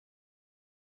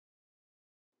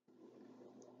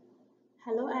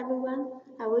Hello everyone,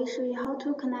 I will show you how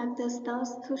to connect the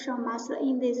stores to ShopMaster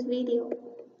in this video.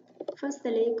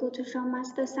 Firstly, go to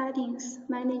ShopMaster settings,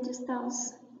 manage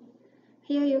stores.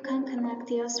 Here you can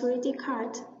connect your 3D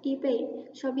cart,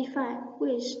 eBay, Shopify,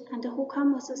 Wish, and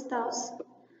WooCommerce stores.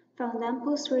 For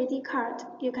example 3D cart,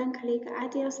 you can click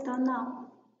Add your store now,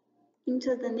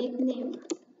 enter the nickname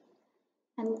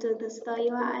and the store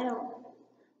URL,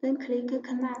 then click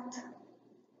Connect.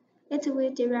 It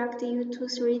will direct you to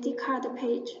 3D card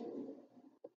page.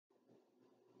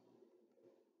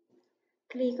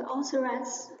 Click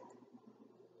Authorize.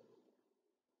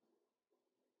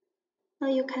 Now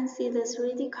you can see the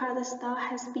 3D card store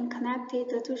has been connected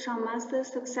to ShopMaster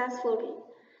successfully.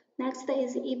 Next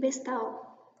is eBay store.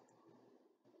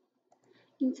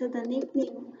 Enter the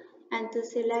nickname and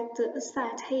select a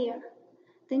site here.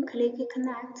 Then click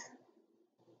Connect.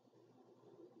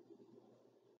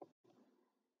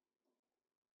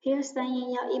 Here sign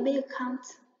in your eBay account.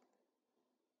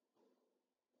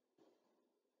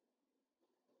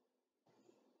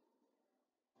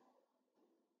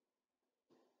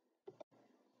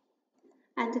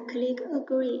 And click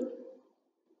Agree.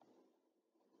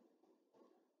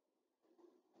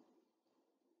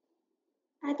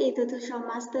 Added to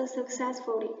ShopMaster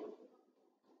successfully.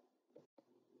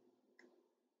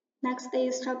 Next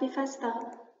is Shopify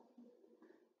store.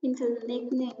 Enter the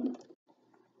nickname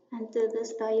and the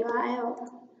store URL.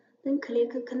 Then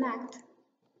click Connect.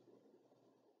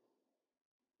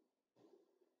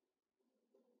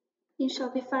 In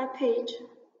Shopify page,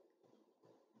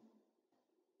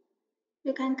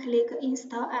 you can click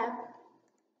Install app.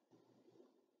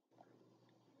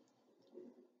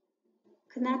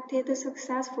 Connected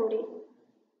successfully.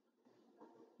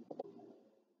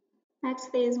 Next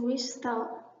is Wish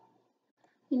store.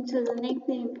 Enter the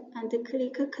nickname and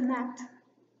click Connect.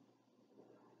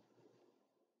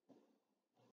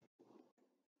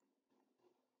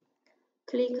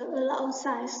 Click Allow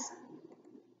Size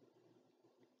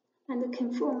and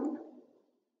confirm.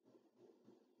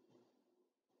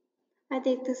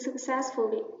 Added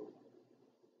successfully.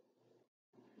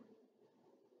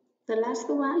 The last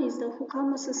one is the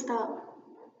WooCommerce store.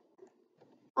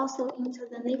 Also enter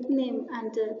the nickname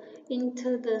and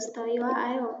enter the store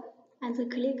URL and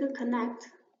click Connect.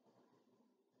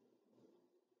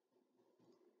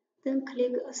 Then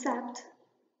click Accept.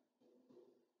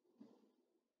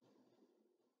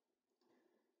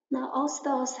 Now all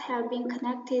stores have been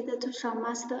connected to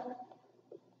ShopMaster.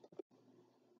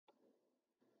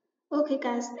 Okay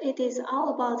guys, it is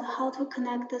all about how to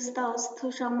connect the stores to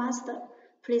ShopMaster.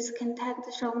 Please contact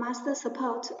ShopMaster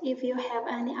support if you have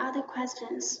any other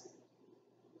questions.